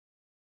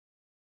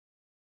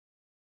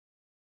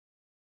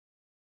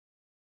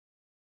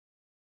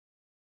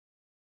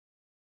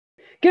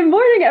Good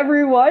morning,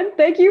 everyone.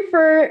 Thank you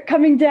for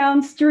coming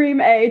down Stream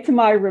A to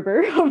my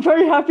river. I'm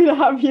very happy to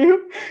have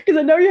you because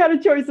I know you had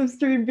a choice of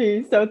Stream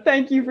B. So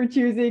thank you for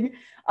choosing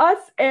us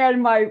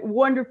and my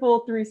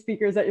wonderful three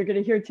speakers that you're going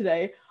to hear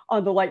today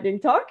on the Lightning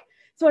Talk.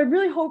 So I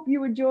really hope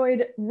you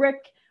enjoyed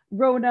Rick,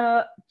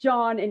 Rona,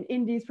 John, and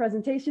Indy's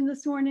presentation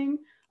this morning.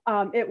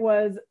 It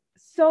was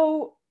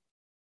so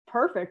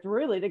perfect,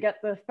 really, to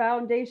get the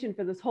foundation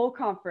for this whole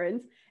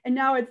conference. And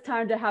now it's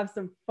time to have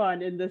some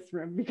fun in this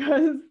room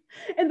because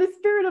in the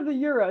spirit of the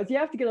Euros, you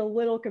have to get a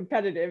little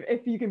competitive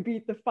if you can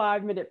beat the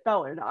 5-minute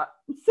bell or not.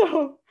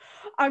 So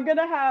I'm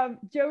gonna have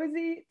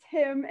Josie,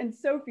 Tim, and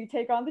Sophie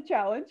take on the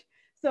challenge.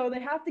 So they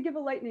have to give a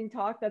lightning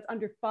talk that's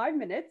under 5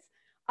 minutes.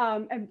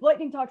 And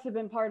lightning talks have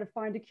been part of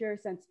Find a Cure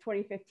since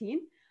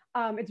 2015.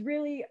 It's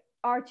really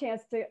our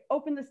chance to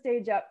open the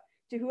stage up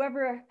to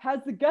whoever has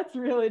the guts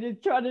really to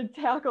try to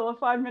tackle a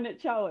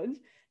 5-minute challenge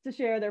to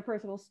share their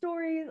personal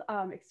stories,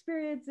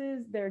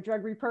 experiences, their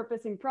drug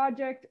repurposing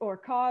project or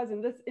cause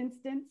in this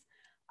instance.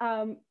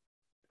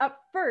 Up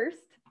first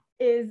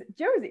is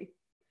Josie.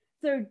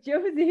 So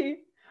Josie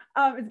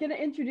is going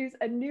to introduce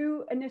a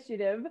new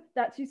initiative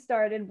that she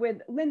started with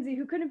Lindsay,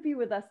 who couldn't be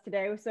with us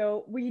today.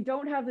 So we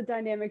don't have the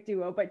dynamic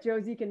duo, but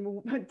Josie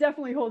can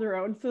definitely hold her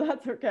own, so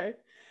that's okay.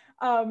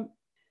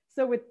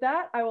 So with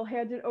that, I will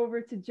hand it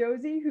over to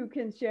Josie, who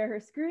can share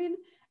her screen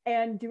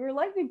and do her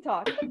lightning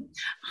talk.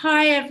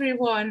 Hi,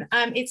 everyone.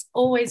 It's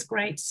always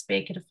great to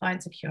speak at a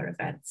Find a Cure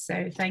event.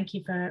 So thank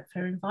you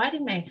for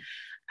inviting me.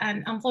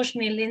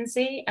 Unfortunately,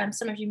 Lindsay,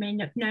 some of you may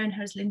have known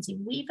her as Lindsay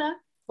Weaver,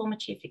 former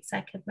Chief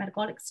Executive of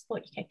Metabolic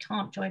Support UK,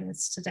 can't join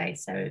us today.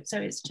 So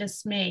it's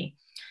just me.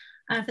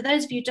 For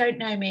those of you who don't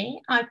know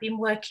me, I've been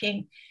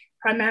working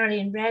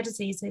primarily in rare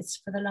diseases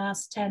for the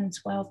last 10,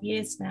 12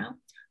 years now.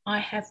 I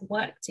have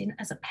worked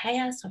as a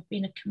payer, so I've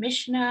been a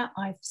commissioner.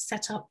 I've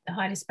set up the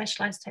highly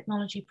specialized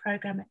technology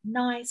program at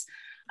NICE.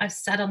 I've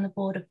sat on the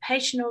board of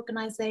patient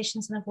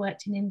organizations and I've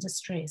worked in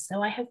industry.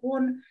 So I have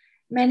worn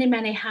many,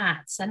 many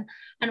hats and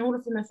all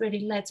of them have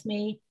really led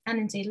me and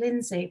indeed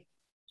Lindsay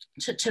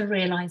to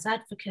realize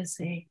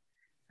advocacy.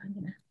 I'm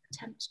going to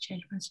attempt to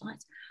change my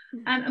slides.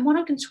 And what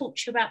I'm going to talk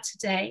to you about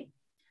today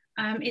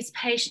is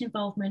patient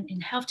involvement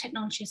in health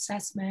technology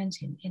assessment,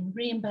 in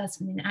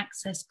reimbursement, in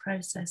access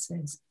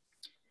processes.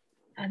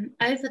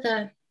 Over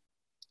the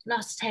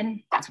last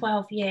 10,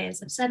 12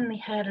 years, I've certainly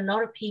heard a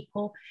lot of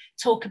people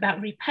talk about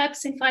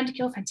repurposing Find a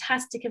Cure,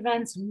 fantastic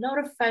events, a lot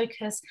of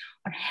focus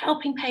on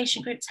helping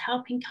patient groups,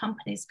 helping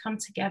companies come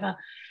together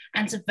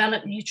and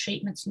develop new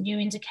treatments, new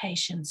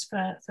indications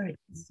for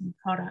existing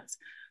products,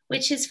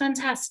 which is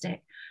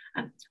fantastic.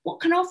 What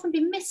can often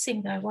be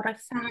missing though, what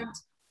I've found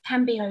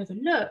can be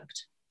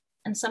overlooked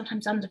and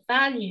sometimes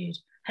undervalued,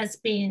 has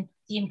been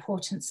the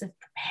importance of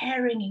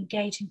preparing,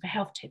 engaging for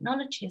health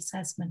technology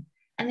assessment,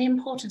 and the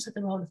importance of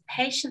the role of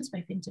patients,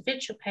 both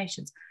individual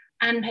patients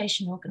and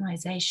patient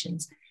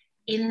organizations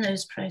in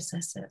those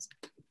processes.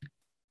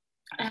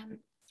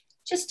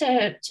 Just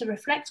to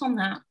reflect on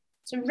that,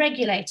 so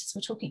regulators,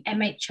 we're talking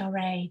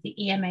MHRA,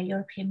 the EMA,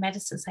 European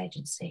Medicines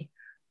Agency,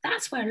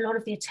 that's where a lot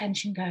of the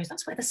attention goes.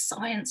 That's where the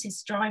science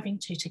is driving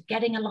to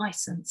getting a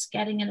license,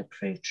 getting an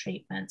approved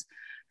treatment.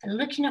 They're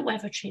looking at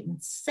whether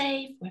treatment's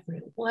safe, whether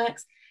it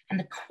works, and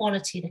the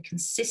quality, the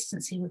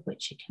consistency with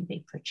which it can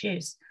be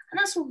produced. And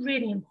that's all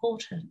really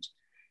important.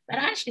 But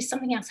actually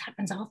something else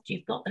happens after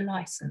you've got the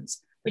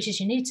license, which is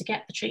you need to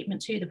get the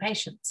treatment to the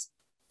patients.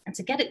 And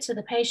to get it to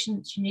the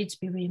patients, you need to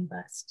be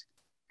reimbursed.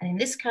 And in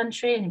this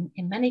country and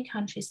in many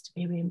countries, to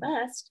be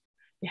reimbursed,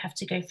 you have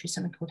to go through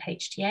something called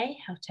HTA,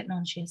 Health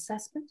Technology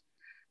Assessment.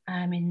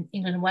 In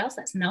England and Wales,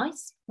 that's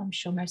NICE. I'm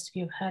sure most of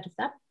you have heard of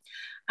that.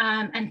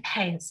 And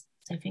payers,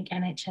 so think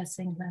NHS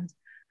England.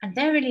 And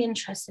they're really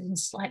interested in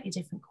slightly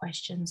different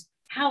questions.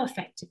 How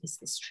effective is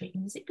this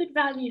treatment? Is it good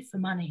value for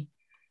money?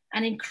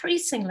 And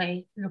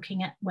increasingly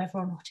looking at whether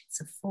or not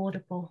it's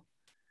affordable.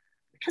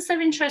 Because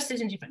they're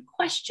interested in different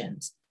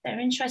questions, they're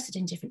interested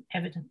in different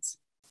evidence.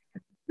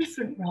 A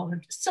different role,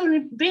 and still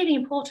a really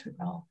important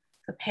role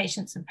for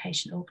patients and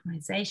patient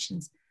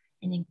organizations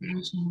in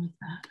engaging with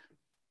that.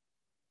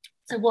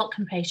 So what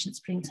can patients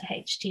bring to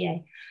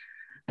HTA?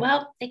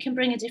 Well, they can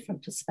bring a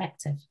different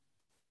perspective.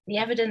 The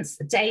evidence,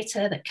 the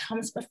data that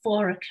comes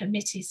before a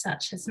committee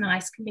such as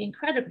NICE can be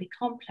incredibly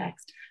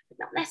complex, but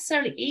not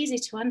necessarily easy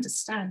to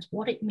understand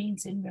what it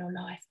means in real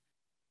life.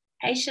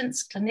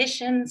 Patients,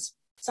 clinicians,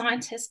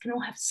 scientists can all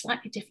have a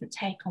slightly different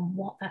take on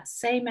what that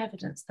same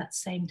evidence, that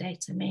same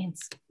data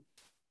means.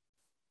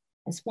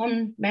 As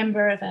one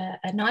member of a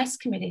NICE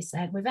committee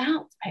said,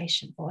 without the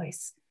patient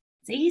voice,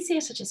 it's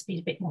easier to just be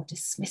a bit more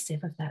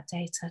dismissive of that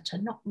data, to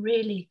not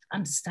really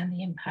understand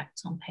the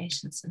impact on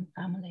patients and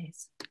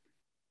families.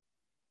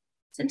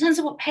 So in terms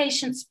of what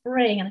patients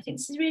bring, and I think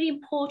this is really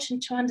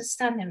important to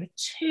understand, there are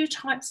two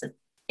types of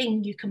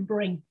thing you can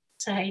bring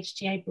to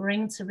HTA,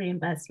 bring to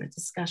reimbursement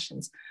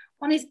discussions.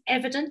 One is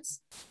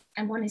evidence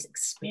and one is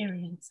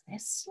experience. They're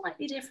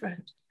slightly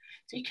different.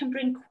 So you can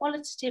bring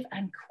qualitative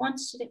and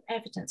quantitative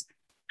evidence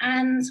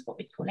and what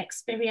we call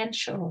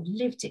experiential or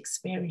lived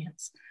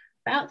experience.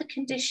 about the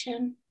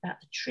condition, about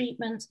the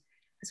treatment,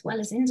 as well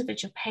as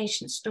individual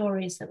patient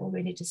stories that will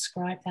really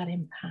describe that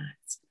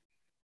impact.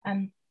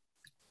 And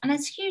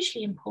it's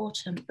hugely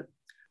important, but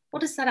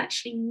what does that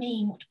actually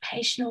mean? What do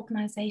patient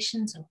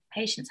organisations or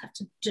patients have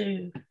to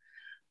do?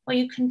 Well,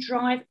 you can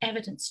drive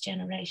evidence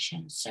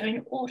generation. So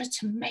in order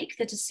to make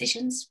the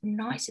decisions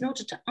nice, in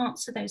order to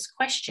answer those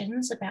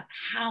questions about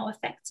how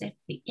effective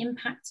the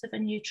impact of a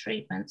new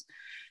treatment,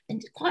 then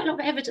quite a lot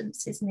of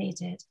evidence is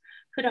needed.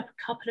 Put up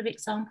a couple of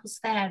examples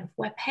there of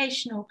where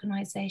patient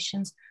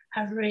organisations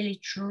have really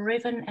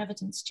driven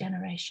evidence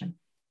generation.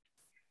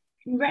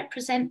 You can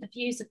represent the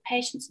views of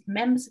patients,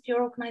 members of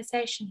your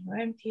organisation, your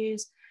own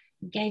views,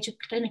 engage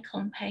with clinical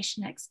and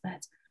patient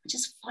experts, and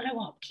just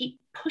follow up, keep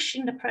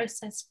pushing the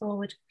process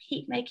forward,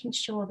 keep making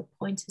sure the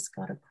point is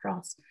got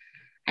across,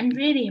 and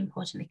really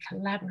importantly,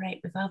 collaborate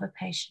with other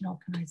patient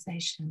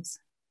organisations.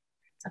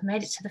 So I've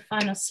made it to the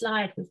final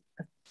slide with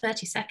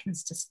 30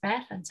 seconds to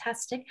spare,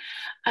 fantastic.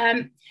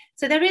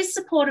 So there is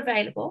support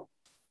available,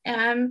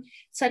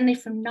 certainly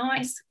from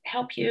NICE,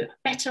 help you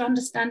better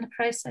understand the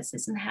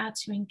processes and how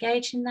to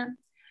engage in them.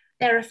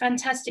 There are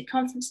fantastic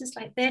conferences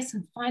like this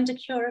and Find a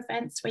Cure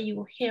events where you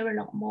will hear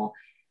a lot more.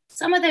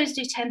 Some of those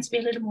do tend to be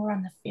a little more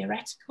on the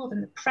theoretical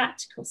than the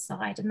practical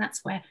side, and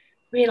that's where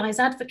Realise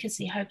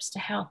Advocacy hopes to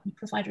help and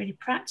provide really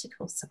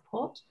practical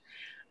support.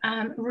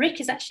 Rick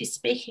is actually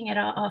speaking at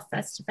our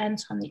first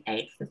event on the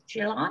 8th of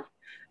July,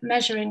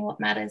 Measuring What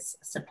Matters,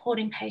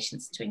 Supporting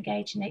Patients to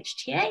Engage in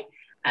HTA.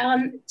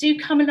 Do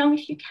come along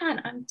if you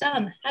can. I'm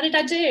done. How did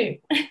I do?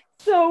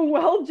 So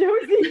well,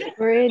 Josie.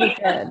 Really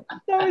good.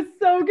 That was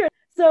so good.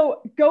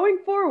 So going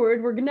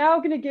forward, we're now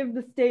going to give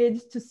the stage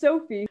to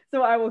Sophie.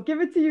 So I will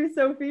give it to you,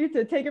 Sophie,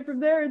 to take it from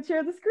there and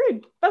share the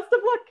screen. Best of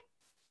luck.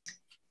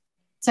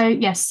 So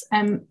yes,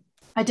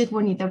 I did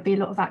warn you there'll be a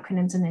lot of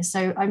acronyms in this.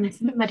 So I'm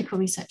from the Medical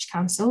Research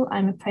Council.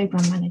 I'm a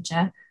program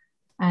manager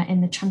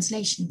in the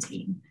translation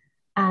team.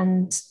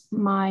 And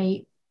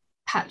my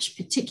patch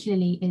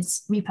particularly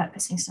is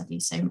repurposing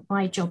studies. So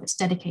my job is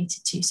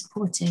dedicated to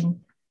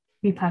supporting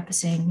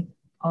repurposing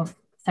of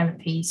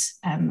therapies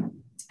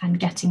and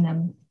getting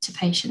them to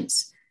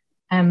patients.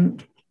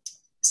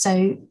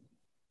 So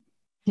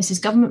this is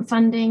government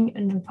funding,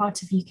 and we're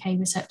part of UK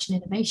Research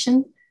and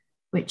Innovation,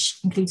 which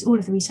includes all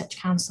of the research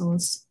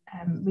councils,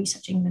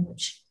 Research England,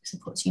 which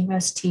supports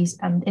universities,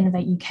 and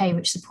Innovate UK,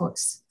 which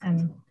supports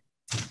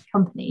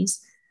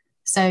companies.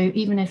 So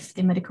even if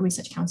the Medical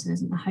Research Council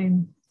isn't the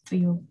home for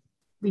your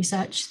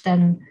research,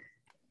 then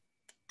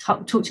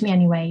talk to me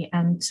anyway.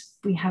 And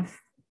we have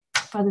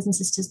brothers and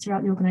sisters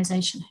throughout the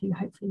organisation who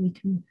hopefully we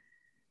can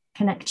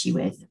connect you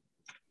with.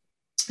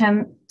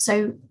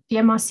 So the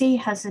MRC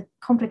has a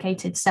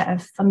complicated set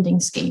of funding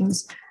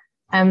schemes.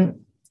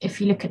 If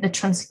you look at the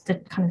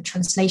kind of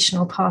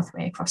translational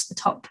pathway across the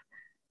top,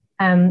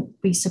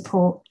 we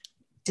support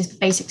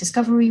basic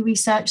discovery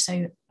research,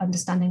 so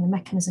understanding the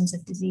mechanisms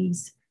of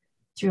disease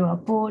through our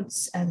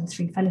boards and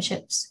through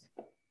fellowships.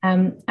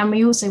 And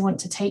we also want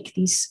to take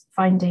these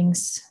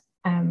findings,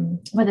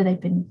 whether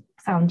they've been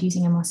found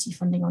using MRC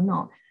funding or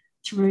not,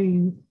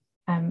 through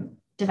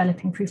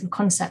developing proof of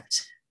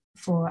concept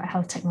for a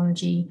health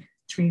technology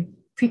through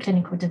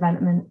preclinical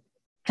development,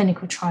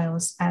 clinical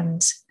trials,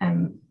 and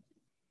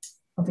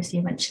obviously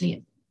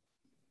eventually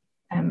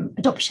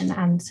adoption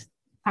and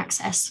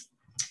access.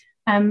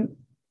 The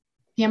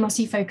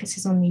MRC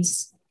focuses on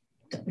these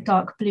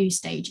dark blue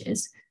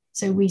stages.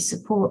 So we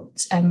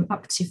support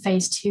up to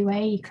phase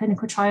 2A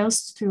clinical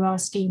trials through our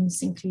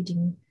schemes,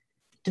 including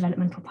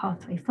Developmental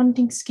Pathway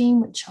Funding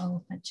Scheme, which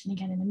I'll mention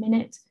again in a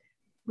minute.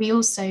 We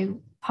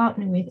also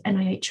partner with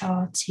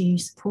NIHR to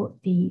support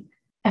the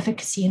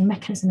Efficacy and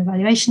Mechanism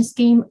Evaluation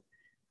Scheme,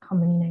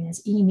 commonly known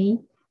as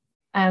EME,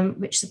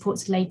 which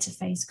supports later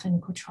phase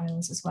clinical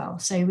trials as well.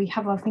 So we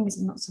have our fingers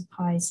in lots of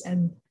pies,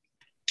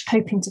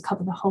 hoping to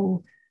cover the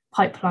whole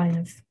pipeline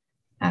of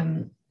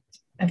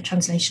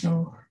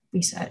translational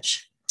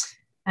research.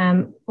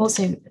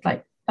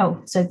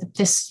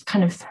 This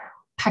kind of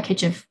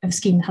package of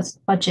scheme has a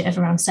budget of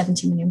around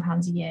 £70 million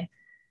a year,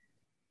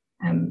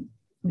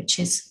 which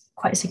is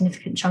quite a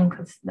significant chunk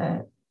of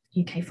the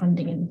UK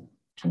funding in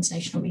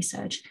translational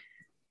research.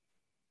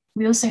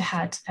 We also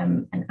had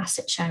an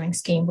asset sharing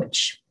scheme,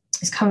 which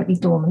is currently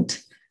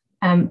dormant,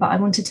 but I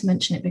wanted to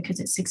mention it because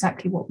it's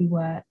exactly what we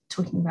were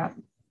talking about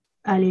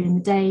earlier in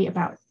the day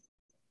about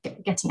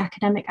getting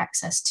academic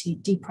access to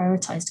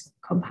deprioritized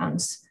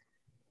compounds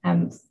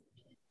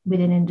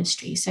within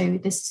industry. So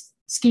this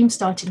scheme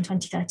started in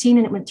 2013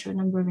 and it went through a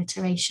number of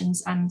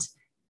iterations, and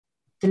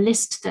the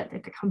list that the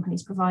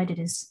companies provided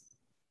is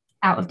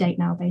out of date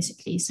now,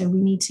 basically. So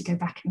we need to go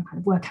back and kind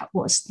of work out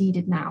what's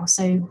needed now.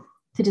 So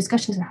the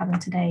discussions we're having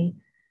today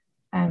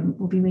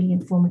will be really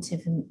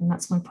informative, and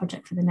that's my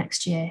project for the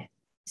next year,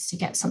 is to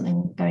get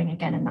something going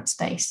again in that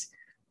space.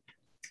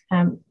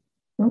 And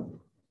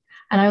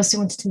I also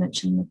wanted to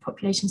mention the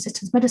Population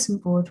Systems Medicine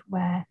Board,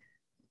 where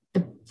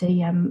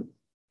the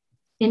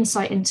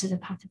insight into the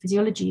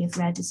pathophysiology of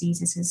rare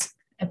diseases is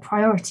a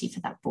priority for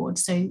that board.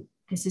 So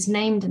this is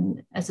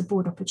named as a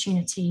board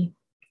opportunity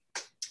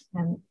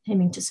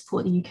aiming to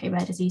support the UK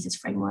Rare Diseases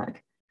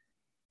Framework.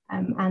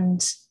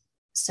 And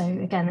so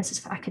again, this is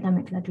for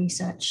academic-led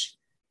research,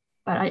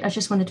 but I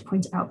just wanted to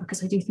point it out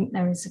because I do think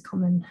there is a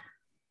common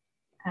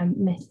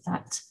myth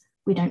that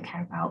we don't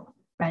care about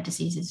rare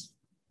diseases.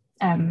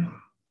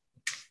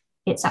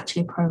 It's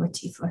actually a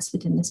priority for us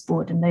within this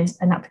board, and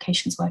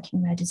applications working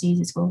in rare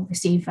diseases will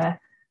receive a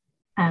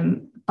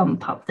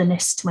bump up the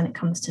list when it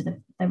comes to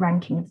the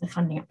ranking of the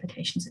funding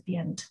applications at the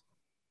end.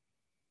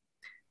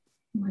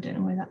 I don't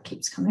know why that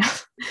keeps coming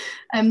up.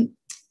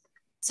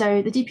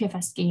 So the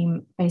DPFS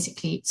scheme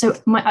basically, so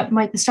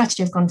the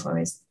strategy I've gone for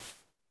is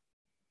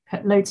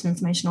put loads of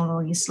information on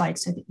all these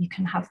slides so that you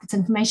can have this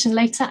information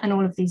later and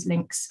all of these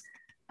links,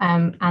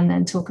 and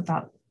then talk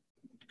about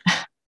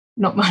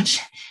not much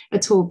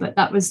at all, but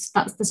that's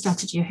the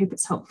strategy. I hope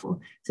it's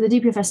helpful. So the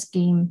DPFS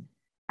scheme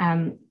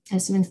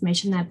has some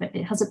information there, but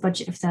it has a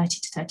budget of 30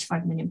 to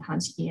 35 million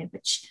pounds a year,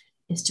 which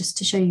is just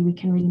to show you we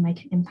can really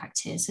make an impact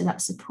here. So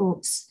that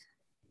supports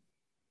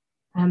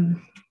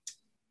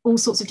all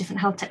sorts of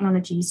different health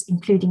technologies,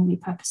 including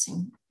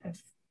repurposing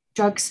of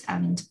drugs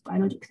and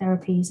biologic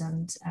therapies,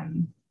 and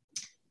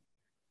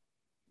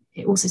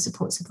it also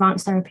supports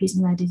advanced therapies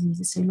and rare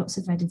diseases. So lots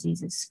of rare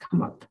diseases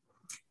come up.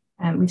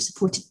 We've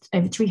supported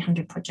over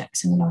 300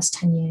 projects in the last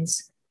 10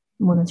 years,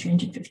 more than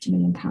 350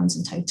 million pounds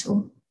in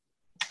total.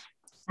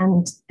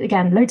 And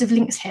again, loads of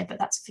links here, but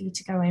that's for you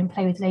to go away and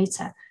play with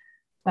later.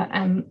 But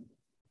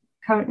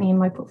currently in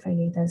my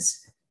portfolio,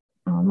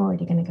 I'm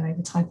already going to go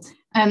over time.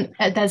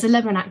 There's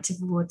 11 active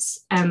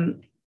awards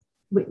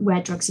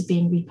where drugs are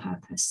being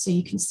repurposed. So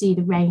you can see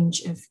the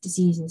range of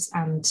diseases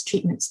and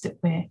treatments that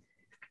we're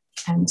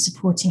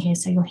supporting here.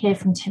 So you'll hear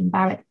from Tim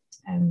Barrett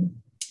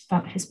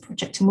about his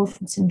project in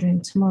Wolfram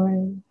syndrome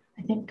tomorrow,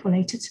 I think, or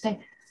later today.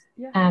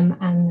 Yeah.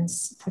 And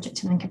there's a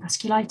project in ANCA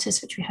vasculitis,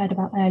 which we heard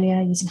about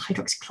earlier, using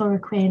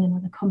hydroxychloroquine and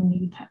other commonly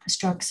repurposed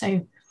drugs.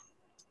 So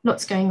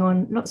lots going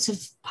on, lots of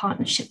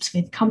partnerships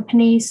with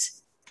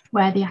companies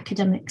where the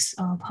academics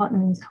are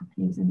partnering with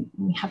companies, and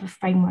we have a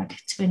framework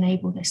to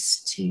enable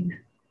this to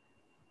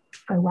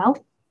go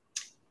well.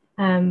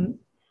 And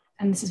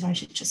this is where I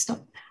should just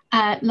stop.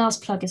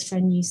 Last plug is for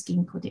a new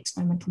scheme called the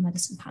Experimental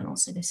Medicine Panel.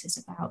 So this is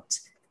about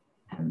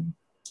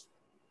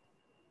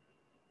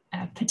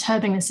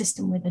perturbing the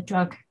system with a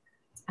drug,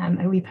 a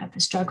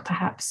repurposed drug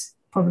perhaps,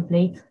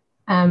 probably,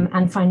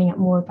 and finding out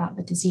more about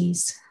the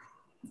disease.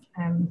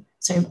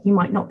 So you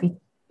might not be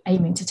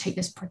aiming to take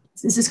this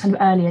is kind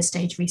of earlier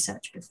stage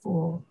research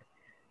before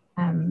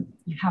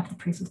you have the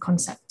proof of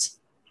concept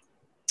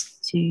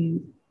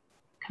to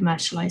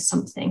commercialize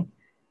something.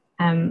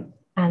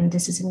 And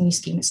this is a new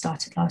scheme that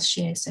started last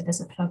year, so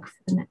there's a plug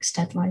for the next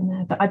deadline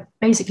there. But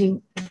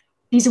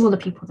these are all the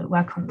people that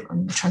work on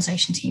the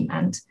translation team,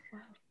 and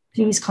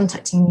please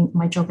contacting me.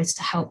 My job is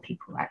to help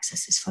people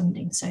access this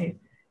funding. So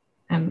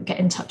get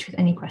in touch with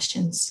any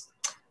questions,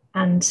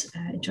 and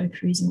enjoy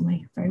perusing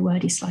my very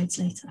wordy slides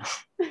later.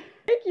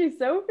 Thank you,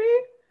 Sophie.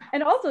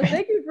 And also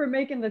thank you for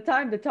making the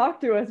time to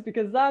talk to us,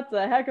 because that's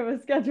a heck of a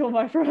schedule,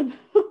 my friend.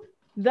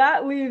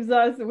 That leaves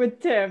us with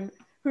Tim,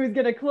 who's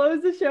going to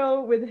close the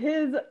show with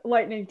his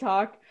lightning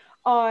talk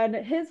on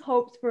his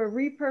hopes for a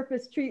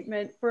repurposed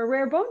treatment for a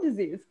rare bone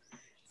disease.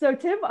 So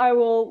Tim, I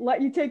will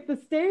let you take the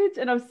stage,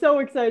 and I'm so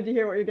excited to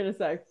hear what you're going to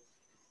say.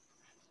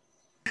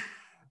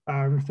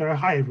 So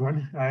hi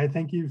everyone,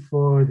 thank you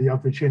for the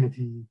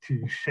opportunity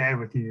to share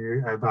with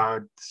you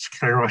about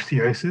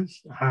sclerosiosis.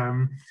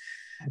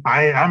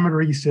 I am a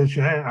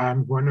researcher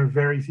and one of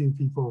very few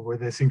people with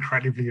this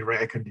incredibly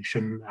rare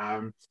condition,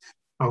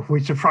 of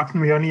which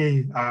approximately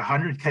only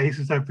 100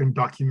 cases have been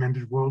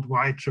documented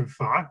worldwide so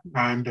far,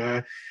 and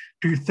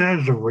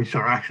 2/3 of which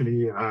are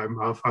actually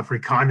of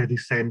Afrikaner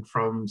descent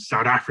from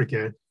South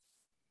Africa.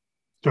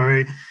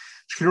 So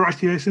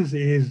sclerosiosis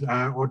is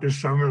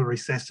autosomal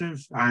recessive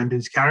and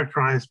is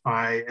characterized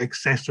by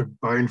excessive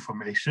bone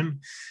formation.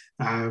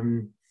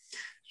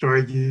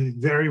 So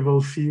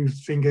variable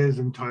fused fingers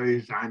and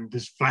toes and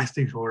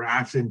dysplastic or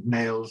absent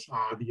nails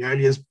are the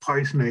earliest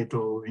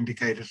postnatal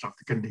indicators of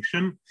the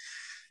condition.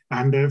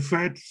 And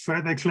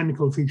further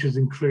clinical features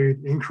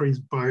include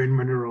increased bone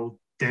mineral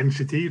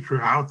density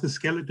throughout the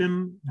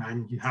skeleton,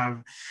 and you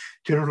have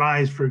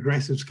generalized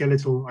progressive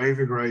skeletal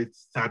overgrowth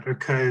that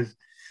occurs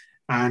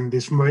and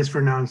is most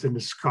pronounced in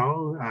the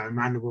skull,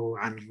 mandible,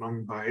 and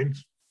long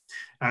bones.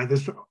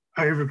 This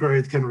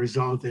overgrowth can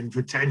result in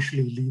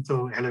potentially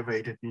lethal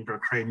elevated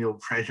intracranial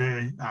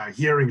pressure,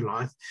 hearing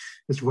loss,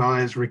 as well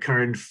as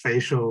recurrent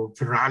facial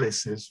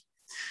paralysis.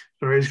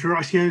 So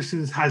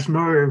sclerosiosis has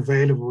no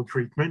available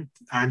treatment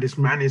and is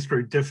managed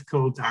through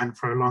difficult and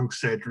prolonged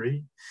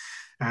surgery.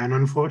 And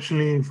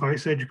unfortunately,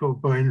 post-surgical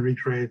bone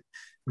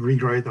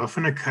regrowth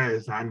often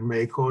occurs and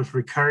may cause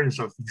recurrence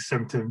of these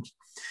symptoms,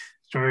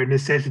 so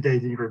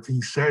necessitating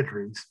repeat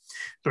surgeries.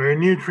 So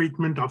new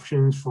treatment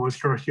options for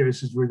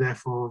sclerosiosis will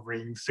therefore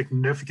bring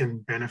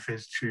significant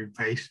benefits to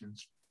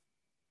patients.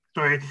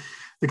 So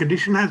the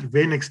condition has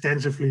been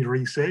extensively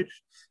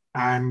researched,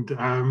 and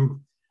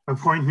a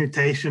point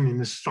mutation in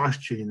the SOS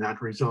gene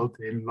that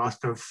resulted in loss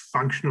of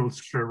functional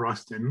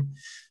sclerostin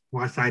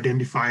was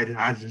identified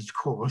as its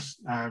cause.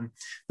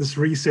 This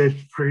research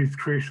proved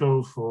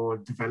crucial for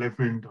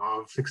development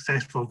of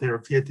successful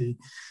therapeutic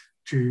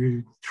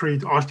to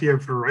treat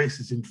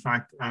osteoporosis, in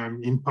fact,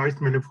 in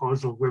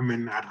postmenopausal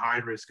women at high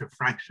risk of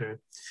fracture.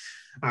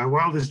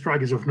 While this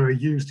drug is of no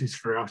use to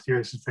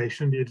sclerosis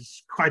patients,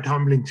 it's quite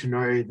humbling to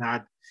know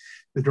that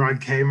the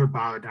drug came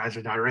about as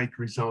a direct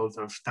result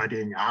of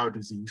studying our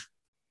disease.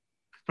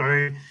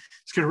 So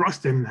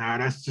sclerostin,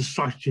 that's the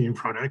SOS gene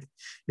product,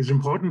 is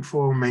important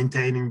for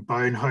maintaining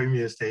bone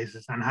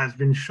homeostasis and has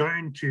been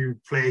shown to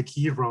play a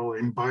key role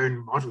in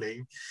bone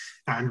modeling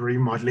and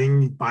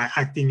remodeling by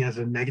acting as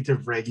a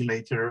negative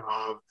regulator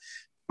of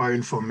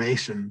bone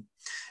formation.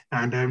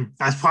 And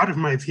as part of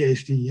my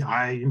PhD,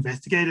 I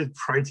investigated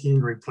protein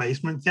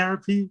replacement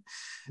therapy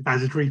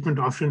as a treatment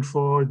option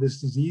for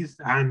this disease.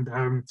 And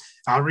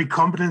our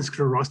recombinant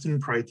sclerostin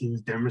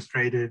proteins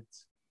demonstrated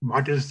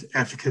modest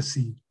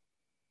efficacy.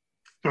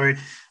 So,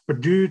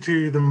 but due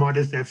to the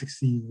modest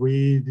efficacy,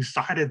 we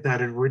decided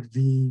that it would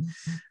be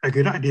a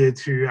good idea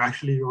to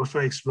actually also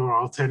explore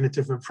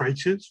alternative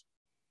approaches.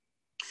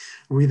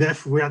 We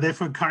are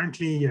therefore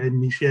currently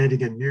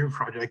initiating a new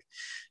project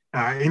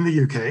in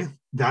the UK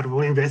that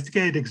will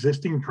investigate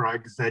existing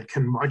drugs that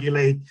can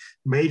modulate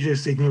major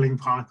signaling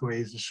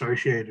pathways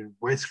associated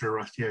with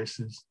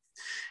sclerosis.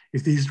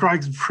 If these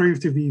drugs prove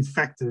to be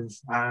effective,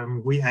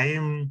 we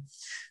aim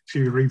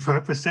to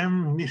repurpose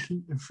them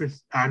initially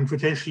and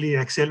potentially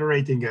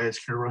accelerating a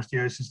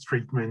sclerosis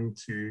treatment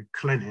to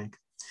clinic.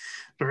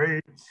 So,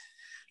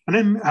 and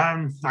then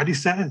I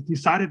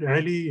decided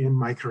early in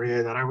my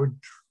career that I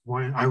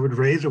would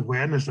raise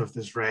awareness of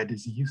this rare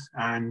disease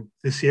and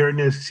the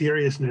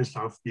seriousness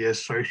of the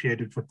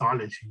associated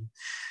pathology.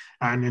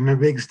 And in a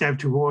big step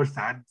towards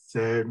that,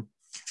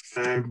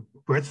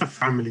 with a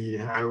family,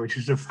 which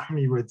is a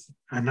family with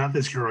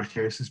another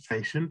sclerosis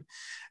patient,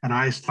 and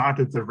I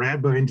started the Rare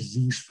Bone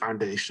Disease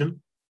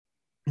Foundation.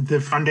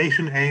 The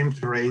foundation aims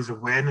to raise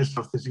awareness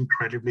of this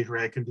incredibly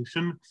rare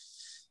condition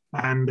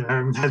and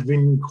has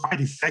been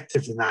quite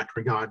effective in that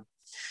regard.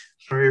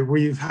 So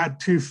we've had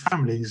two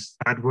families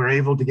that were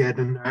able to get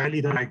an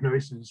early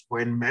diagnosis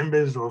when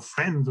members or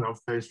friends of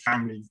those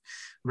families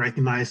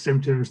recognized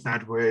symptoms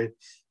that were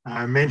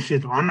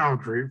mentioned on our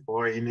group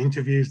or in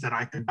interviews that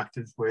I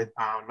conducted with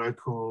our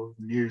local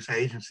news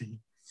agency.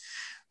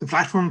 The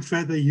platform is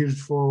further used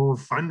for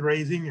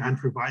fundraising and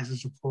provides a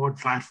support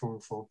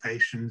platform for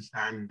patients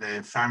and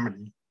their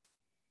family.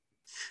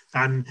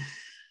 And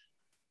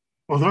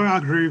although our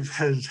group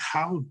has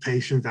helped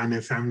patients and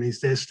their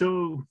families, there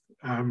still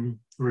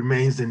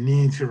remains the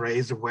need to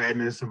raise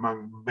awareness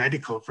among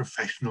medical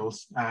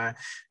professionals,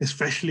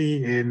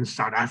 especially in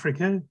South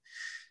Africa,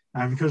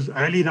 because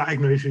early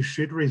diagnosis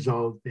should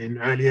result in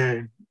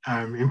earlier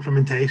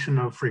implementation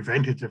of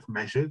preventative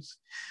measures.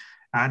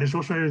 And it's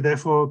also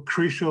therefore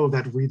crucial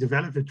that we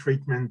develop a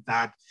treatment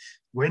that,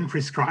 when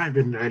prescribed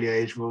in an early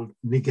age, will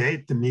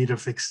negate the need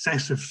of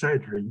excessive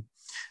surgery,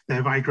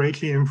 thereby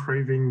greatly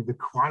improving the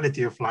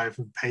quality of life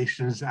of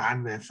patients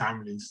and their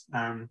families.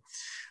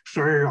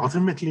 So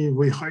ultimately,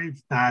 we hope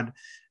that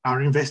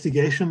our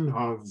investigation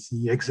of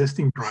the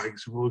existing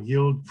drugs will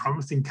yield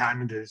promising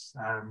candidates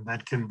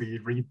that can be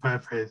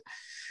repurposed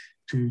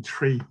to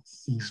treat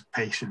these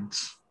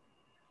patients.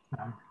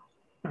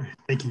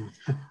 Thank you.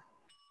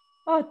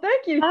 Oh,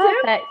 thank you, Tim.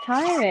 Perfect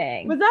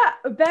timing. Was that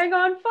a bang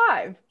on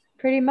 5?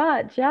 Pretty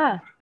much, yeah.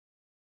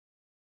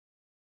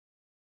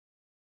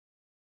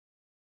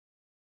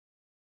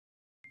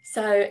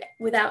 So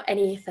without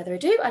any further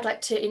ado, I'd like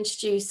to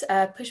introduce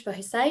Pushpa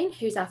Hussain,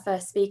 who's our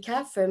first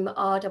speaker from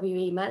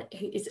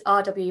who is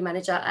RWE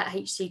Manager at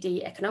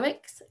HCD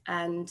Economics.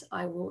 And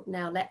I will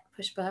now let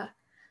Pushpa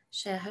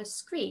share her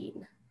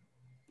screen.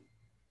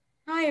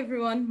 Hi,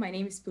 everyone. My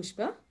name is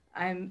Pushpa.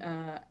 I'm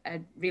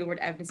a real-world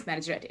evidence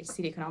manager at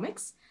HCD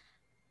Economics.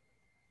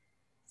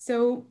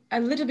 So a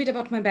little bit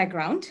about my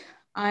background.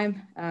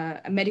 I'm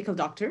a medical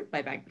doctor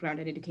by background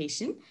and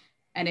education,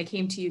 and I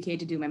came to UK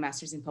to do my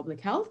master's in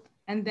public health.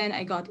 And then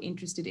I got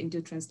interested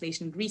into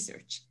translational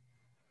research.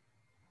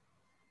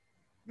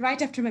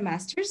 Right after my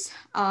master's,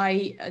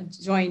 I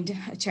joined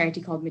a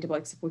charity called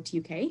Metabolic Support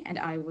UK, and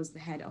I was the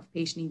head of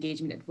patient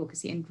engagement,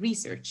 advocacy, and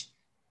research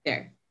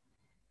there.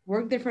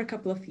 Worked there for a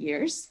couple of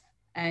years,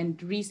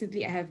 and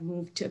recently I have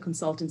moved to a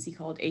consultancy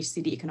called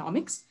HCD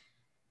Economics,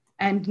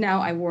 and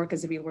now I work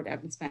as a real-world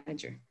evidence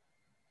manager.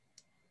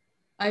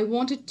 I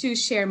wanted to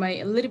share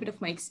a little bit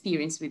of my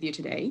experience with you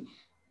today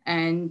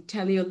and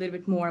tell you a little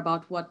bit more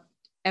about what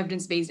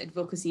evidence-based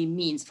advocacy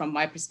means from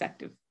my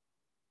perspective.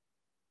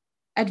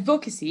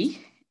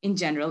 Advocacy, in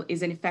general,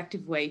 is an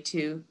effective way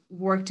to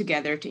work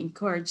together to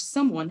encourage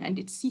someone, and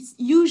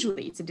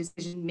usually it's a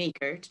decision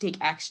maker, to take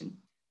action.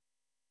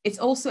 It's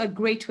also a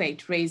great way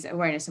to raise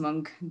awareness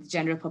among the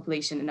general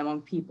population and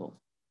among people.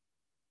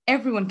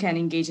 Everyone can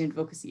engage in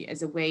advocacy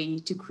as a way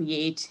to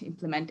create,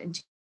 implement, and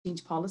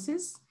change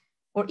policies,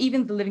 or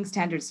even the living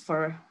standards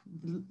for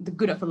the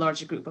good of a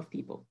larger group of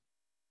people.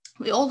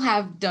 We all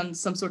have done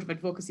some sort of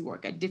advocacy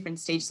work at different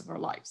stages of our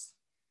lives.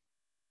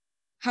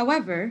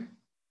 However,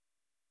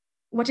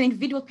 what an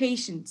individual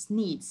patient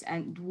needs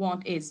and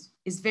want is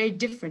very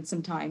different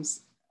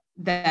sometimes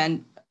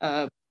than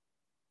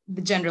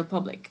the general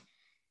public,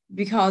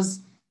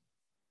 because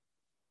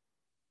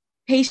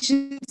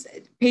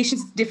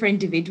patients differ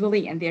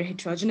individually and they're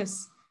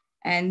heterogeneous,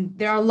 and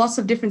there are lots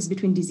of differences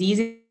between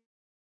diseases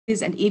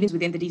and even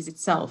within the disease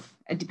itself,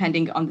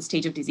 depending on the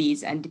stage of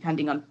disease and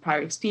depending on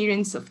prior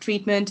experience of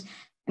treatment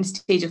and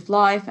stage of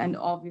life, and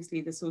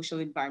obviously the social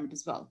environment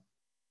as well.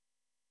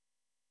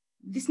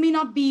 This may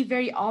not be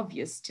very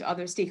obvious to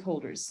other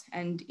stakeholders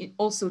and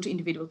also to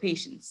individual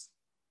patients.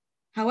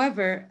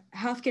 However,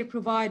 healthcare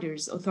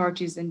providers,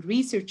 authorities, and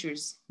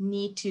researchers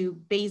need to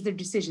base their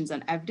decisions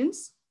on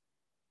evidence.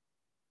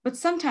 But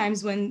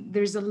sometimes when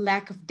there's a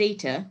lack of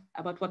data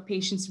about what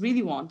patients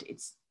really want,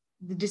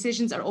 the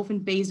decisions are often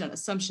based on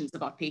assumptions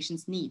about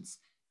patients' needs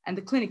and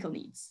the clinical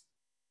needs.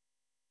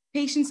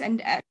 Patients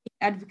and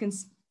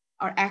advocates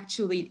are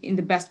actually in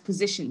the best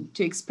position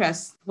to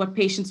express what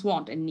patients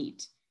want and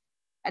need.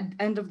 At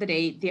the end of the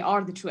day, they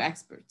are the true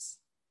experts.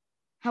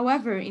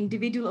 However,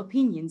 individual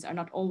opinions are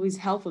not always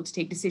helpful to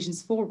take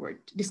discussions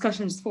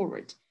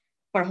forward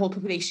for a whole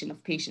population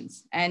of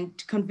patients and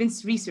to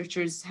convince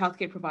researchers,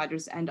 healthcare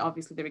providers, and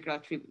obviously the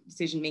regulatory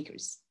decision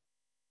makers.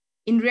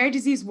 In rare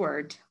disease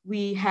world,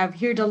 we have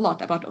heard a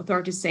lot about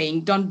authorities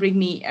saying, don't bring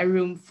me a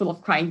room full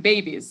of crying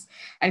babies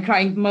and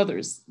crying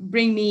mothers,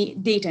 bring me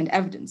data and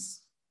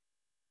evidence.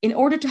 In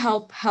order to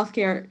help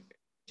healthcare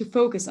to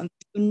focus on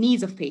the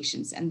needs of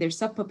patients and their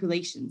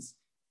subpopulations,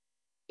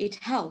 it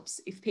helps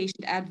if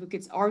patient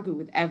advocates argue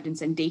with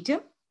evidence and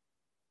data.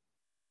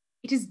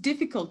 It is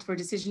difficult for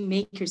decision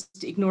makers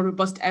to ignore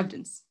robust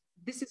evidence.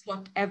 This is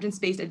what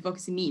evidence-based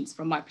advocacy means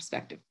from my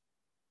perspective.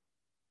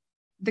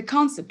 The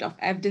concept of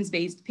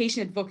evidence-based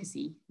patient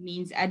advocacy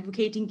means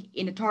advocating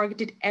in a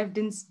targeted,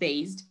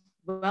 evidence-based,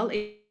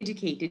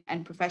 well-educated,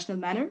 and professional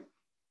manner.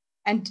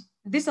 And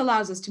this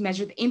allows us to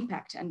measure the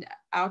impact and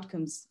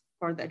outcomes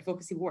for the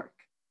advocacy work.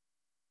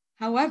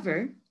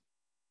 However,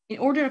 in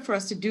order for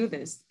us to do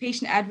this,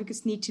 patient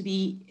advocates need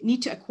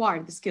to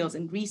acquire the skills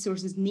and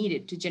resources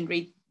needed to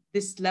generate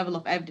this level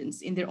of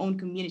evidence in their own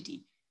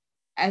community,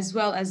 as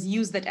well as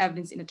use that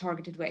evidence in a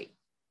targeted way.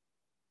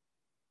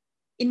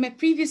 In my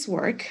previous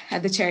work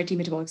at the charity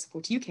Metabolic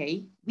Support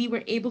UK, we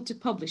were able to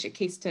publish a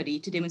case study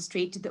to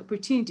demonstrate the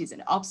opportunities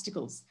and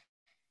obstacles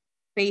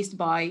faced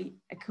by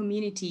a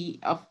community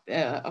of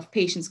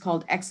patients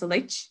called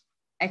XLH,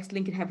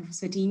 X-linked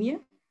hypophosphatemia.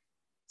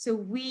 So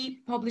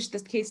we published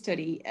this case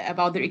study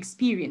about their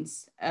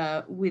experience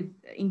with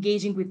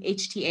engaging with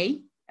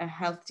HTA, a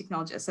health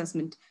technology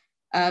assessment,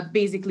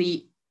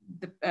 basically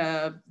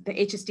the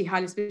HST,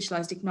 highly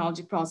specialized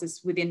technology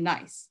process within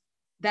NICE.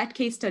 That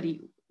case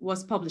study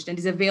was published and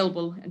is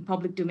available in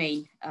public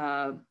domain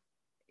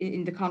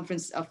in the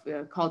conference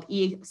called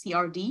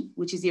ECRD,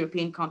 which is the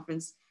European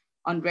Conference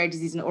on Rare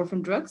Disease and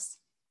Orphan Drugs.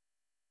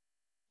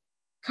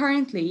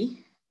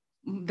 Currently,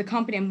 the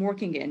company I'm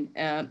working in,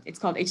 it's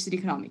called HCD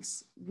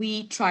Economics.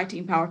 We try to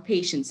empower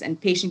patients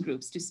and patient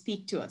groups to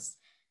speak to us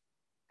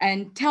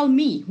and tell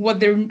me what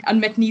their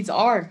unmet needs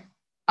are.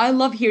 I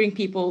love hearing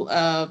people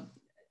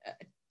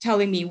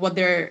telling me what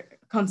their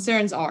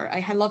concerns are.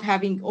 I love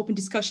having open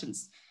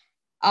discussions.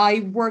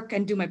 I work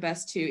and do my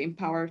best to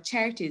empower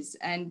charities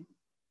and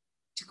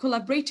to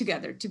collaborate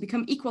together, to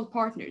become equal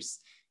partners,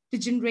 to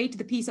generate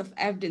the piece of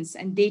evidence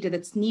and data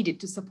that's needed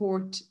to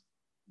support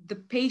the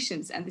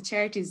patients and the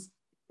charities'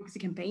 advocacy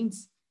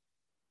campaigns.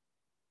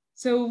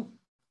 So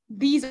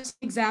these are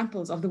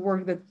examples of the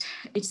work that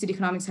HCD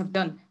Economics have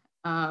done.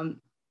 And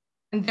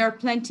there are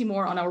plenty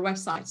more on our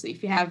website. So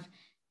if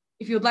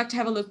you would like to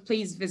have a look,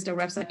 please visit our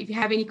website. If you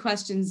have any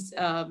questions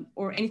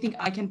or anything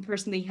I can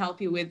personally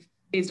help you with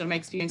based on my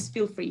experience,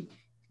 feel free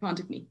to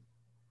contact me.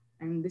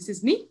 And this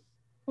is me,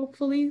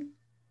 hopefully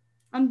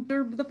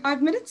under the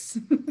 5 minutes.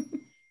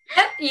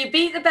 Yep, you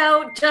beat the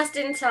bell just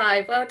in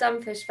time. Well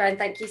done, Pushpa.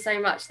 Thank you so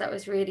much. That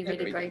was really,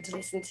 really great to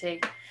listen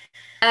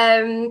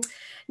to.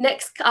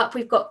 Next up,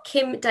 we've got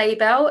Kim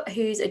Daybell,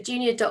 who's a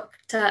junior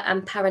doctor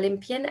and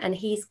Paralympian, and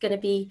he's going to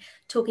be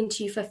talking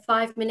to you for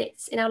 5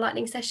 minutes in our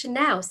lightning session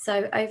now.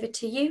 So over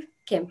to you,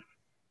 Kim.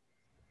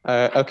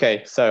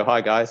 Okay, so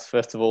hi guys.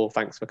 First of all,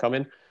 thanks for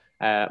coming.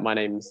 My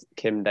name's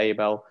Kim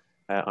Daybell.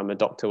 I'm a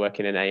doctor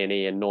working in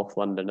A&E in North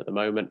London at the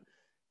moment.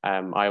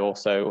 I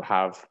also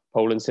have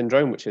Poland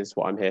syndrome, which is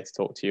what I'm here to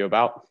talk to you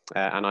about.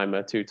 And I'm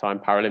a 2-time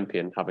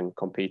Paralympian, having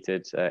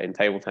competed in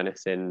table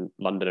tennis in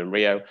London and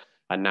Rio,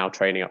 and now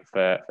training up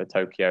for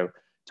Tokyo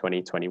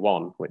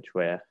 2021, which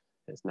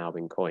it's now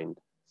been coined.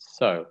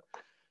 So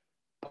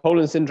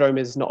Poland syndrome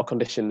is not a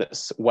condition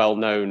that's well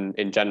known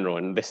in general,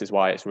 and this is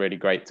why it's really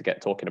great to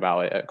get talking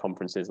about it at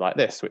conferences like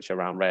this, which are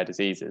around rare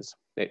diseases.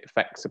 It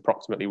affects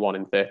approximately 1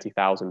 in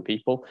 30,000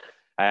 people,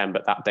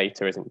 but that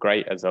data isn't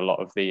great, as a lot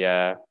of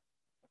the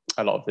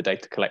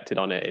data collected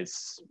on it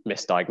is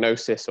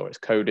misdiagnosis, or it's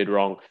coded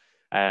wrong,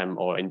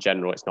 or in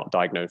general, it's not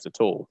diagnosed at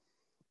all.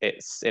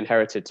 it's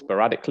inherited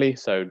sporadically,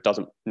 so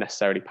doesn't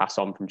necessarily pass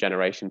on from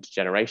generation to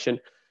generation.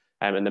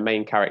 And the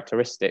main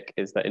characteristic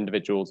is that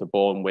individuals are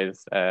born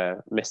with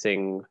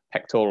missing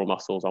pectoral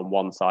muscles on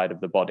one side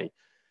of the body.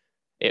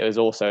 It is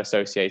also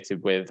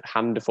associated with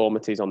hand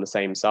deformities on the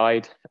same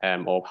side,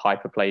 or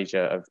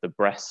hyperplasia of the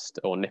breast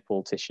or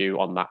nipple tissue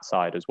on that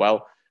side as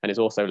well. And is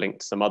also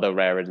linked to some other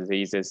rarer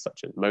diseases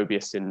such as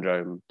Mobius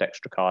syndrome,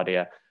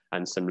 dextrocardia,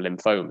 and some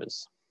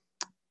lymphomas.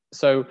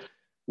 So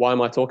why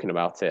am I talking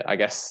about it? I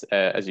guess,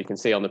 as you can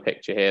see on the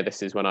picture here,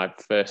 this is when I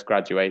first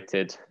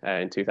graduated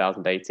in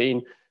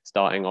 2018,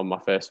 starting on my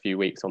first few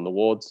weeks on the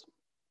wards.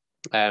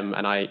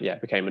 And I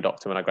became a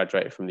doctor when I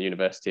graduated from the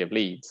University of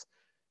Leeds.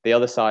 The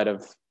other side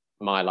of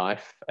my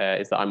life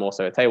is that I'm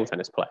also a table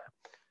tennis player.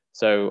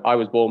 So I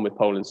was born with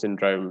Poland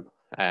syndrome,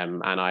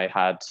 and I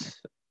had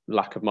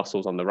lack of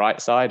muscles on the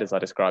right side, as I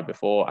described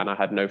before, and I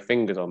had no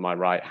fingers on my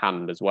right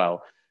hand as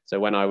well.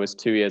 So when I was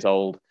 2 years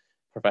old,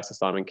 Professor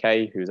Simon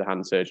Kay, who's a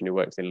hand surgeon who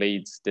works in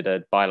Leeds, did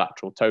a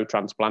bilateral toe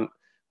transplant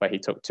where he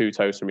took 2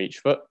 toes from each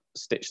foot,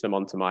 stitched them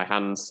onto my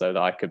hands so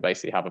that I could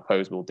basically have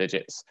opposable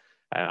digits.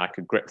 I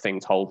could grip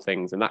things, hold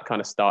things, and that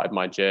kind of started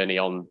my journey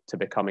on to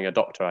becoming a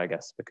doctor, I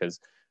guess, because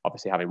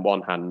obviously having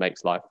one hand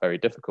makes life very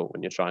difficult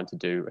when you're trying to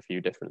do a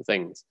few different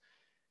things.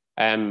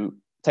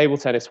 Table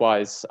tennis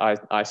wise,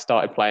 I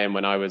started playing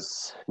when I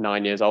was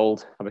 9 years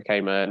old. I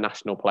became a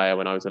national player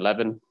when I was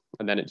 11.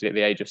 And then at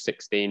the age of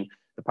 16,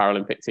 the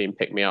Paralympic team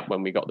picked me up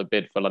when we got the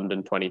bid for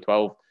London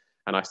 2012.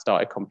 And I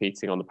started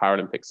competing on the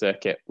Paralympic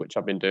circuit, which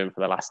I've been doing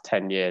for the last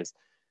 10 years.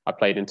 I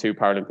played in 2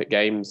 Paralympic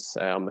Games.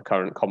 I'm the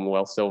current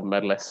Commonwealth silver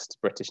medalist,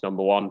 British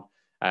 #1,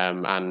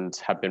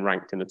 and have been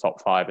ranked in the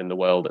top 5 in the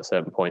world at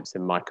certain points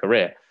in my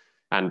career.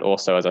 And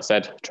also, as I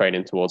said,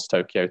 training towards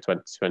Tokyo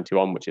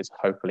 2021, which is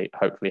hopefully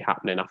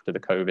happening after the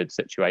COVID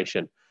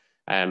situation.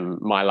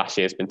 My last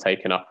year has been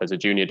taken up as a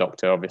junior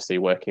doctor, obviously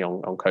working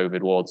on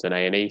COVID wards and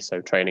A&E, so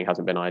training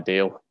hasn't been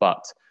ideal,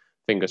 but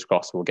fingers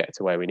crossed we'll get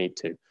to where we need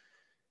to.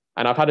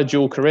 And I've had a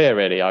dual career,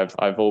 really.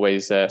 I've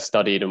always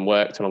studied and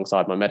worked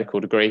alongside my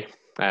medical degree,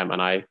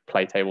 and I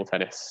play table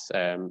tennis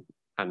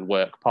and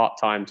work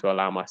part-time to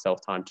allow myself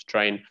time to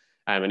train.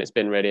 And it's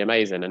been really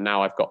amazing. And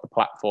now I've got the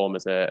platform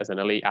as an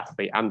elite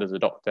athlete and as a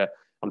doctor.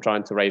 I'm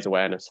trying to raise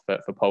awareness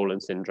for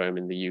Poland syndrome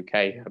in the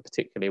UK,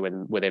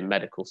 particularly within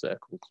medical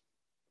circles.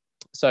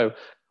 So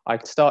I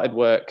started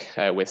work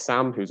with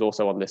Sam, who's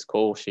also on this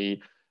call.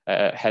 She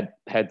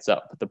heads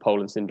up the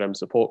Poland syndrome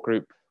support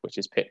group, which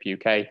is PIP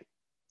UK.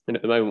 And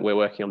at the moment, we're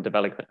working on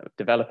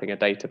developing a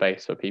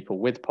database for people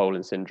with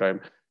Poland syndrome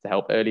to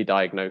help early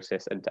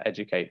diagnosis and to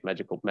educate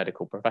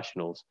medical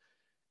professionals.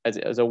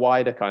 As a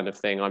wider kind of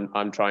thing,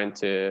 I'm trying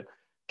to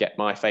get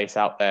my face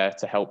out there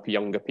to help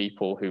younger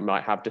people who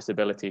might have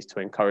disabilities,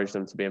 to encourage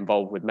them to be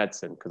involved with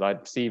medicine, because I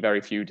see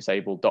very few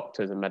disabled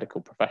doctors and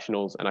medical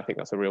professionals, and I think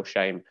that's a real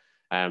shame.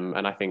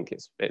 And I think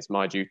it's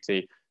my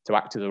duty to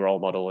act as a role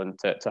model and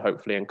to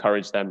hopefully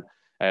encourage them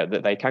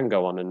that they can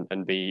go on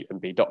and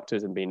be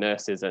doctors and be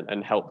nurses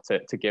and help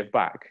to give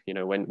back. You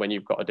know, when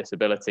you've got a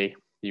disability,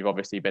 you've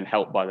obviously been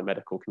helped by the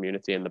medical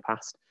community in the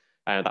past.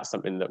 That's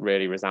something that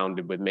really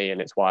resounded with me,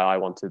 and it's why I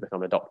wanted to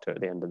become a doctor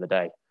at the end of the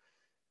day.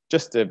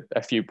 Just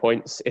a few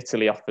points.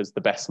 Italy offers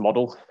the best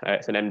model.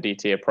 It's an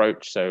MDT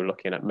approach, so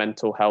looking at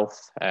mental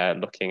health,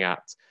 looking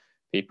at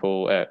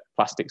people,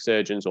 plastic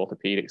surgeons,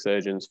 orthopedic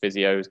surgeons,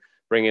 physios,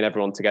 bringing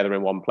everyone together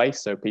in one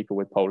place so people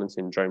with Poland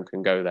syndrome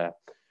can go there.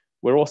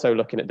 We're also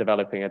looking at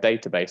developing a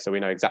database so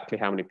we know exactly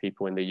how many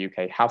people in the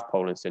UK have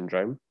Poland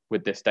syndrome.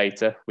 With this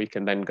data, we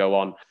can then go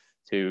on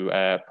to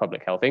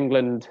Public Health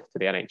England, to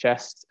the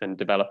NHS, and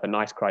develop a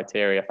nice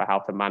criteria for how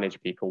to manage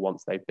people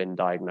once they've been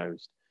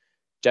diagnosed.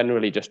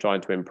 Generally just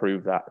trying to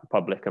improve that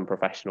public and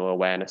professional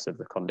awareness of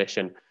the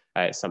condition.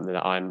 It's something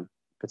that I'm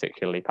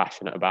particularly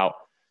passionate about.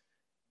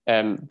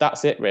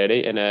 That's it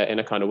really in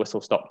a kind of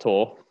whistle-stop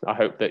tour. I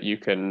hope that you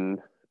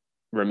can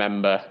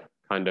remember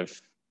kind of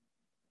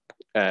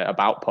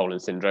about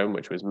Poland syndrome,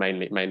 which was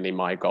mainly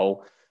my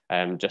goal.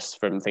 Just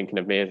from thinking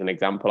of me as an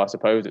example, I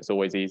suppose it's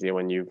always easier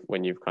when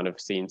you've kind of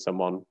seen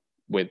someone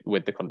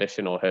with the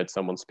condition or heard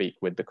someone speak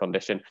with the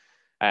condition.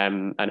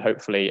 And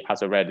hopefully,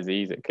 as a rare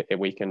disease,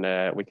 we can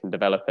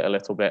develop it a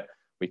little bit.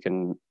 We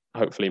can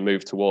hopefully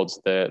move towards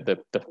the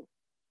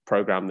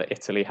program that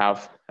Italy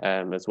have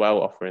as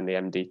well, offering the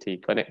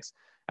MDT clinics.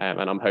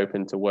 And I'm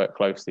hoping to work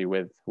closely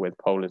with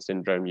Poland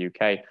Syndrome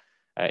UK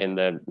in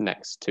the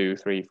next 2,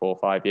 3, 4,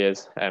 5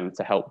 years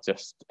to help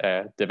just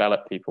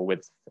develop people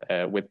with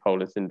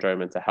Poland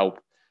syndrome and to help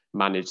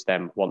manage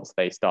them once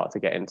they start to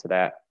get into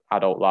their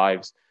adult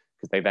lives,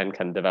 because they then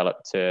can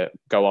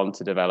go on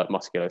to develop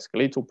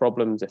musculoskeletal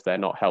problems if they're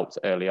not helped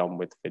early on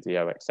with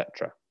physio,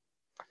 etc.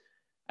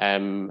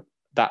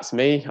 That's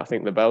me. I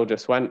think the bell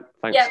just went.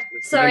 Thanks. Yeah,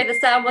 sorry, the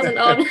sound wasn't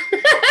on.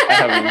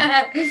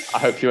 I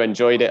hope you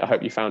enjoyed it. I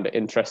hope you found it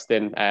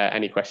interesting.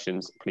 Any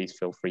questions, please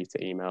feel free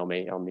to email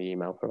me on the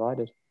email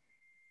provided.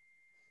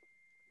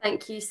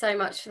 Thank you so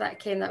much for that,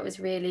 Kim. That was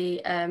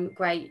really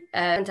great.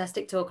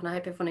 Fantastic talk, and I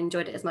hope everyone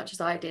enjoyed it as much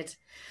as I did.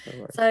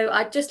 So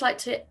I'd just like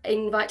to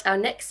invite our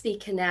next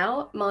speaker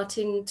now,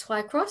 Martin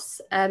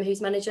Twycross,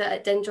 who's manager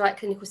at Dendrite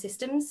Clinical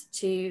Systems,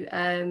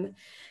 to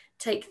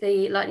take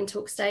the lightning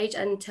talk stage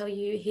and tell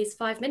you his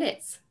 5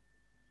 minutes.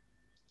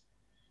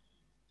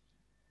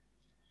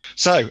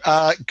 So,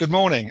 good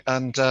morning.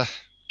 And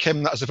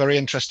Kim, that was a very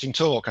interesting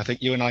talk. I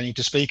think you and I need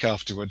to speak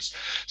afterwards.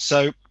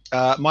 So,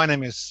 my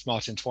name is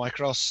Martin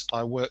Twycross.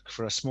 I work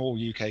for a small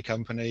UK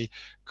company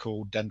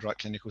called Dendrite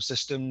Clinical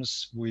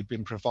Systems. We've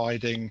been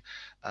providing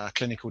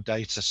clinical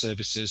data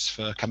services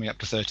for coming up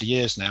to 30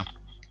 years now.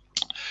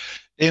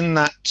 In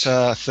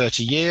that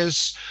 30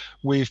 years,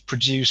 we've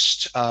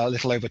produced a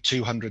little over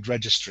 200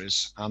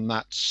 registries, and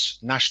that's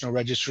national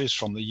registries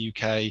from the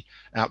UK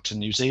out to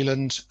New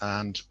Zealand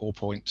and all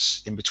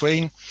points in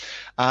between.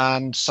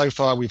 And so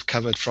far we've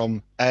covered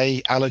from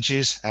A,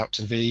 allergies, out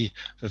to V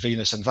for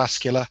venous and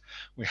vascular.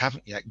 We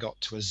haven't yet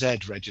got to a Z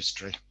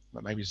registry,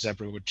 but maybe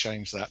Zebra would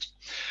change that.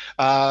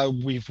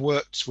 We've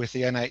worked with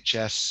the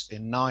NHS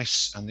in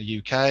NICE and the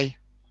UK,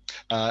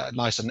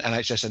 NICE and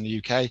NHS in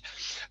the UK,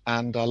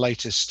 and our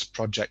latest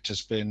project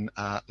has been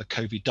the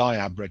COVID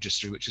Diab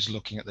registry, which is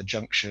looking at the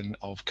junction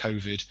of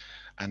COVID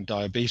and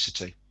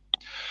diabetes.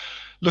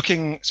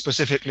 Looking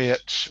specifically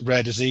at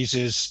rare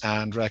diseases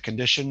and rare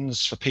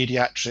conditions, for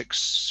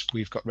pediatrics,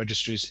 we've got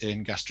registries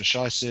in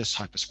gastroschisis,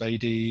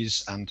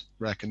 hyperspades, and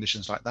rare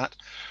conditions like that.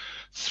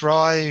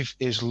 Thrive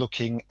is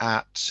looking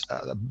at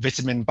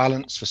vitamin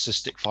balance for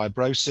cystic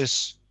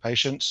fibrosis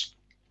patients.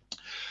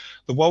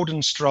 The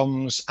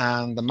Waldenstrom's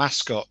and the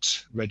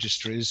Mascot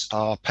registries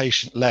are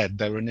patient-led.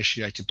 They were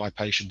initiated by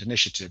patient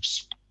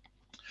initiatives.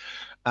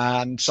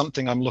 And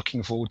something I'm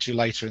looking forward to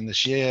later in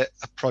this year,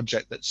 a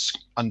project that's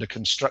under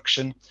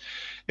construction,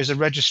 is a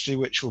registry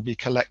which will be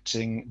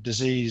collecting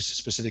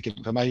disease-specific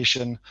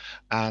information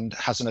and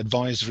has an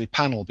advisory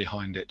panel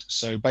behind it.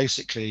 So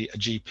basically a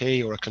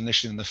GP or a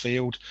clinician in the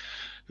field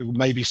who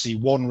maybe see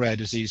one rare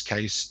disease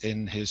case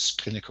in his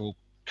clinical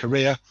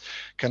career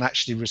can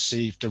actually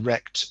receive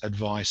direct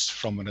advice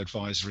from an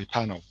advisory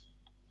panel.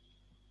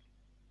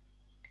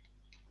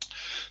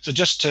 So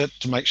just to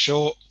make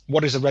sure,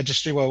 what is a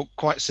registry? Well,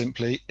 quite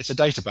simply, it's a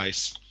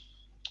database.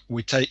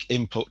 We take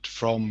input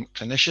from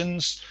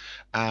clinicians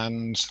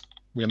and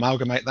we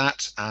amalgamate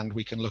that, and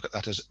we can look at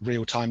that as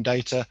real-time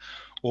data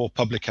or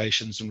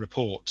publications and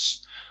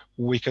reports.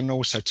 We can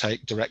also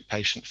take direct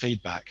patient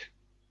feedback.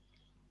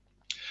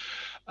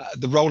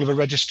 The role of a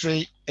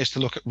registry is to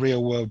look at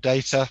real-world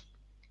data,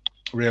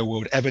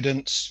 real-world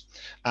evidence,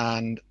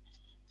 and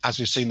as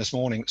we've seen this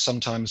morning,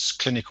 sometimes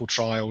clinical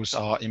trials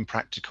are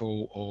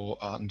impractical or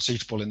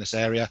unsuitable in this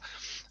area,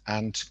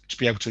 and to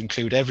be able to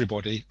include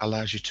everybody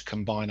allows you to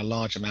combine a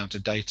large amount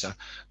of data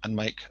and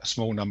make a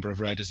small number of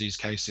rare disease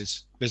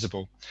cases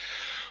visible.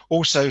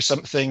 Also,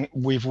 something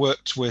we've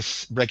worked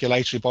with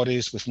regulatory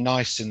bodies, with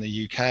NICE in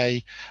the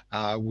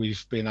UK,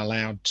 we've been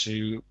allowed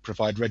to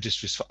provide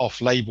registries for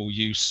off-label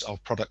use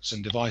of products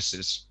and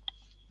devices.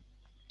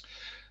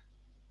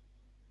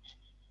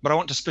 But I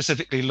want to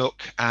specifically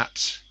look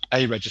at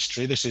a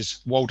registry. This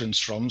is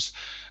Waldenstrom's,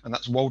 and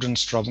that's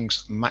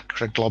Waldenstrom's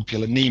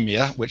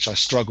macroglobulinemia, which I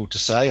struggle to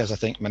say, as I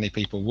think many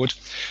people would.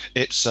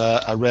 It's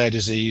a rare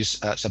disease.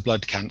 It's a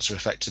blood cancer,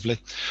 effectively.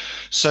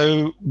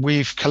 So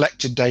we've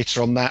collected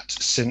data on that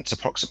since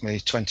approximately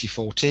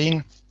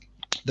 2014.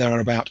 There are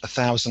about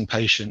 1,000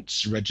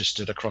 patients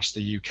registered across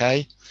the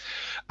UK,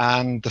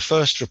 and the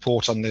first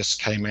report on this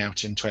came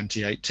out in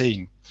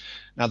 2018.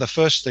 Now, the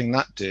first thing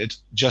that did,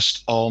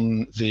 just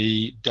on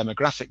the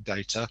demographic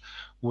data,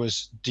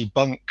 was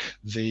debunk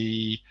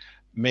the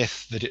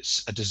myth that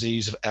it's a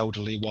disease of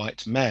elderly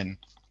white men.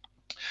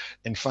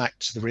 In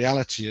fact, the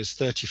reality is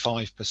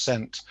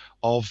 35%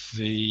 of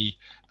the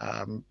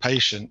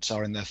patients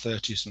are in their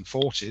 30s and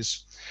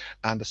 40s,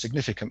 and a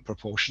significant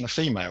proportion are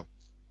female.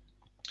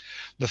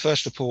 The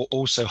first report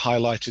also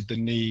highlighted the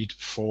need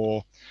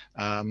for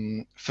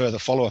further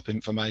follow-up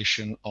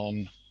information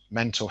on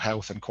mental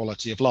health and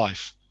quality of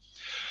life,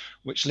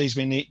 which leads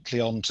me neatly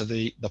on to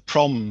the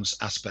PROMS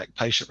aspect,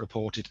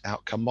 patient-reported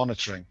outcome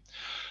monitoring.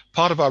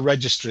 Part of our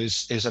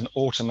registries is an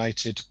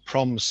automated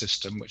PROMS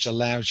system, which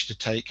allows you to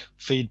take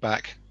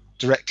feedback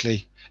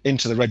directly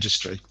into the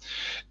registry.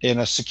 In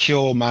a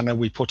secure manner,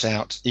 we put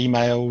out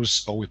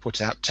emails or we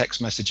put out text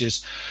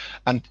messages,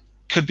 and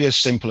could be as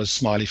simple as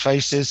smiley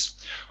faces,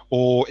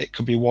 or it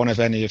could be one of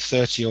any of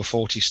 30 or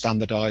 40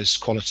 standardized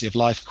quality of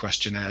life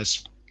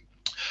questionnaires.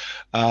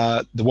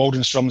 The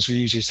Waldenstrom's we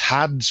use is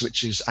HADS,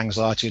 which is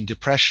anxiety and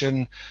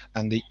depression,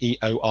 and the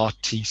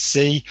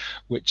EORTC,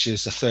 which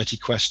is a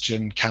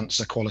 30-question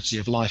cancer quality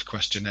of life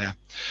questionnaire.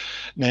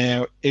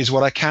 Now, is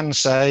what I can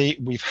say,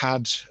 we've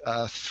had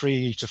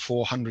 300 to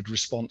 400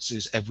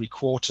 responses every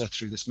quarter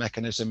through this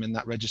mechanism in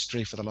that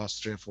registry for the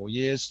last 3 or 4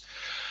 years.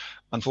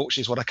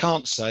 Unfortunately, what I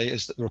can't say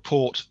is that the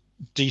report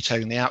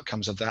detailing the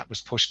outcomes of that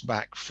was pushed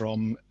back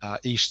from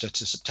Easter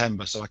to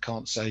September, so I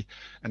can't say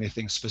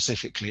anything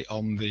specifically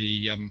on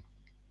the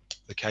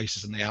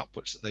cases and the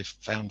outputs that they've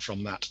found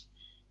from that.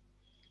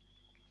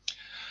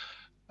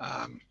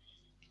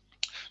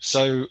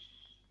 So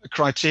the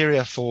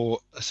criteria for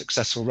a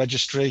successful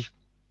registry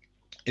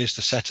is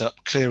to set up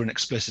clear and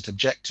explicit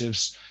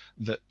objectives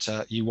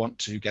that you want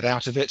to get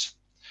out of it.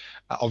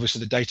 Obviously,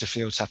 the data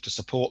fields have to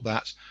support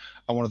that.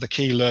 And one of the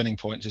key learning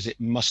points is it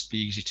must be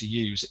easy to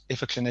use.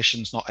 If a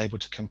clinician's not able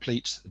to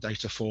complete the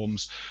data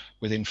forms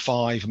within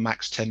 5,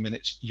 max 10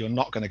 minutes, you're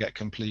not going to get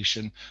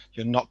completion.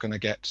 You're not going to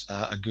get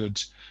a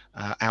good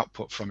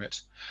output from it.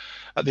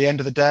 At the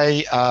end of the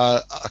day,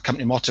 a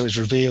company motto is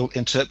reveal,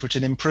 interpret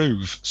and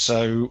improve.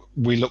 So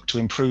we look to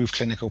improve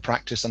clinical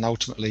practice and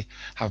ultimately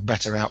have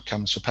better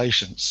outcomes for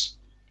patients.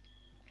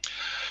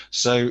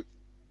 So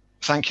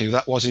thank you.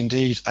 That was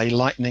indeed a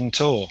lightning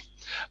tour.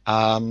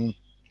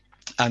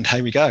 And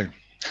here we go.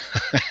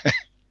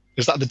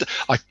 Is that the?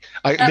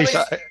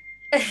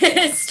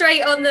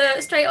 Straight on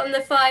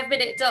the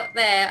 5-minute dot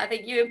there. I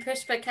think you and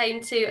Pushpa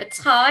came to a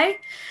tie,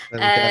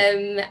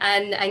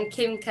 and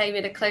Kim came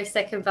in a close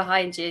second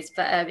behind you.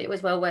 But it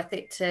was well worth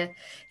it to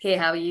hear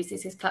how he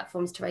uses his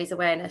platforms to raise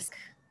awareness.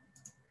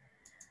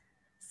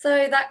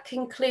 So that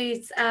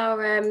concludes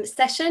our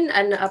session,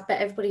 and I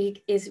bet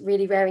everybody is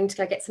really raring to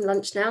go get some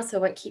lunch now, so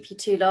I won't keep you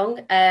too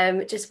long.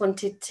 Just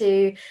wanted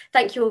to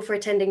thank you all for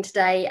attending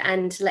today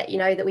and to let you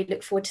know that we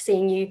look forward to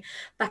seeing you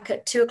back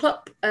at 2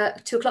 o'clock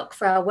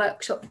for our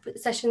workshop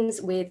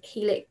sessions with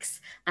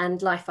Helix and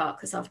LifeArc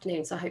this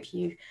afternoon. So I hope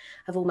you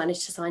have all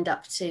managed to sign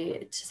up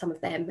to some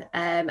of them.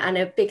 And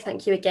a big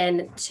thank you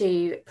again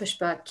to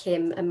Pushpa,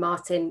 Kim and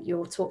Martin.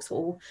 Your talks were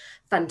all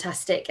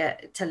fantastic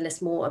at telling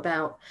us more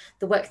about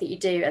the work that you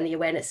do and the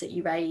awareness that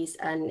you raise,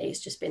 and it's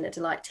just been a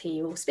delight to hear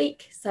you all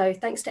speak. So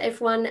thanks to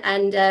everyone,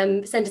 and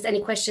send us any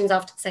questions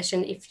after the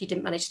session if you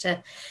didn't manage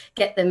to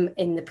get them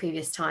in the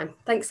previous time.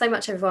 Thanks so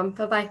much everyone.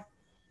 Bye bye.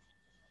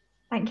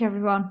 Thank you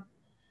everyone.